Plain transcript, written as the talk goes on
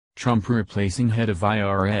Trump replacing head of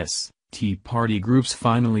IRS, Tea Party groups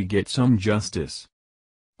finally get some justice.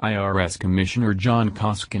 IRS Commissioner John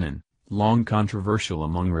Koskinen, long controversial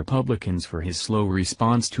among Republicans for his slow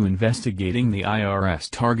response to investigating the IRS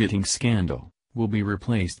targeting scandal, will be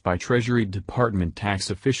replaced by Treasury Department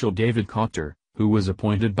tax official David Cotter, who was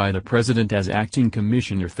appointed by the president as acting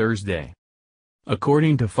commissioner Thursday.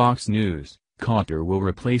 According to Fox News, Cotter will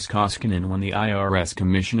replace Koskinen when the IRS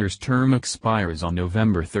commissioner's term expires on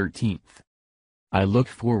November 13. "I look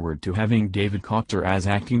forward to having David Cotter as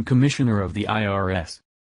acting commissioner of the IRS.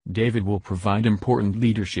 David will provide important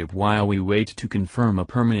leadership while we wait to confirm a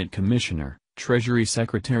permanent commissioner," Treasury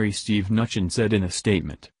Secretary Steve Mnuchin said in a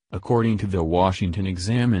statement, according to the Washington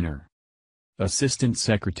Examiner. Assistant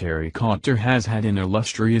Secretary Cotter has had an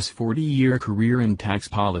illustrious 40-year career in tax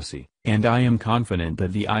policy, and I am confident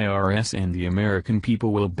that the IRS and the American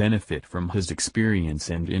people will benefit from his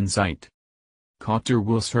experience and insight. Cotter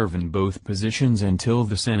will serve in both positions until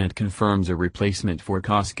the Senate confirms a replacement for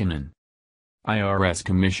Koskinen. IRS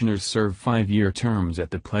commissioners serve 5-year terms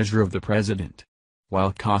at the pleasure of the president.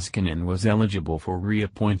 While Koskinen was eligible for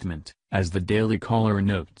reappointment, as the Daily Caller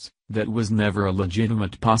notes, that was never a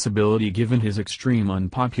legitimate possibility given his extreme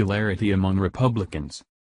unpopularity among Republicans.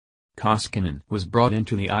 Koskinen was brought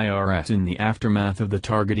into the IRS in the aftermath of the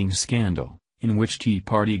targeting scandal, in which Tea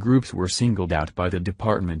Party groups were singled out by the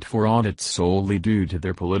department for audits solely due to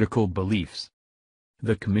their political beliefs.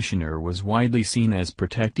 The commissioner was widely seen as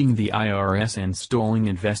protecting the IRS and stalling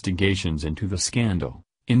investigations into the scandal,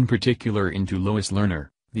 in particular into Lois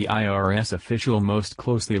Lerner, the IRS official most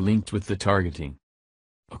closely linked with the targeting.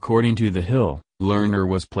 According to The Hill, Lerner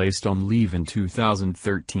was placed on leave in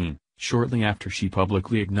 2013, shortly after she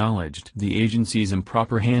publicly acknowledged the agency's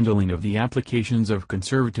improper handling of the applications of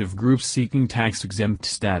conservative groups seeking tax-exempt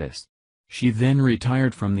status. She then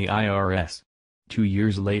retired from the IRS. 2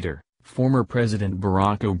 years later, former President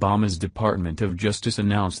Barack Obama's Department of Justice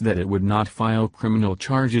announced that it would not file criminal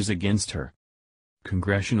charges against her.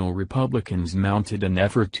 Congressional Republicans mounted an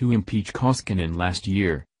effort to impeach Koskinen last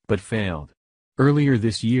year, but failed. Earlier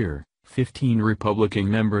this year, 15 Republican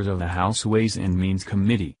members of the House Ways and Means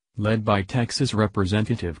Committee, led by Texas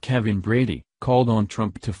Representative Kevin Brady, called on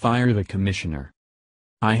Trump to fire the commissioner.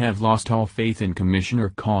 "I have lost all faith in Commissioner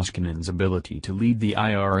Koskinen's ability to lead the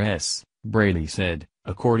IRS," Brady said,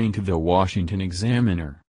 according to the Washington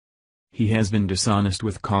Examiner. "He has been dishonest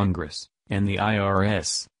with Congress, and the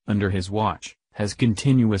IRS, under his watch, has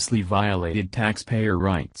continuously violated taxpayer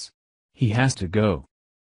rights. He has to go."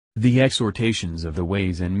 The exhortations of the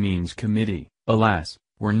Ways and Means Committee, alas,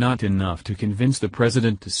 were not enough to convince the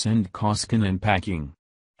president to send Koskinen packing.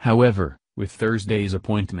 However, with Thursday's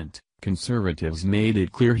appointment, conservatives made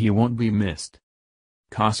it clear he won't be missed.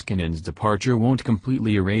 Koskinen's departure won't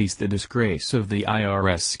completely erase the disgrace of the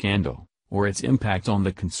IRS scandal, or its impact on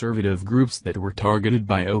the conservative groups that were targeted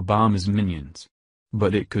by Obama's minions.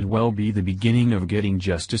 But it could well be the beginning of getting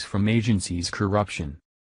justice from agency's corruption.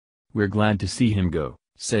 "We're glad to see him go,"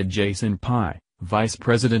 said Jason Pai, Vice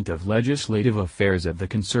President of Legislative Affairs at the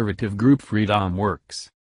conservative group Freedom Works.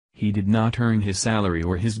 "He did not earn his salary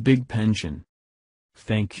or his big pension."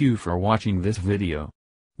 Thank you for watching this video.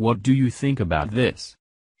 What do you think about this?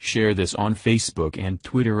 Share this on Facebook and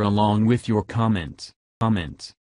Twitter along with your comments.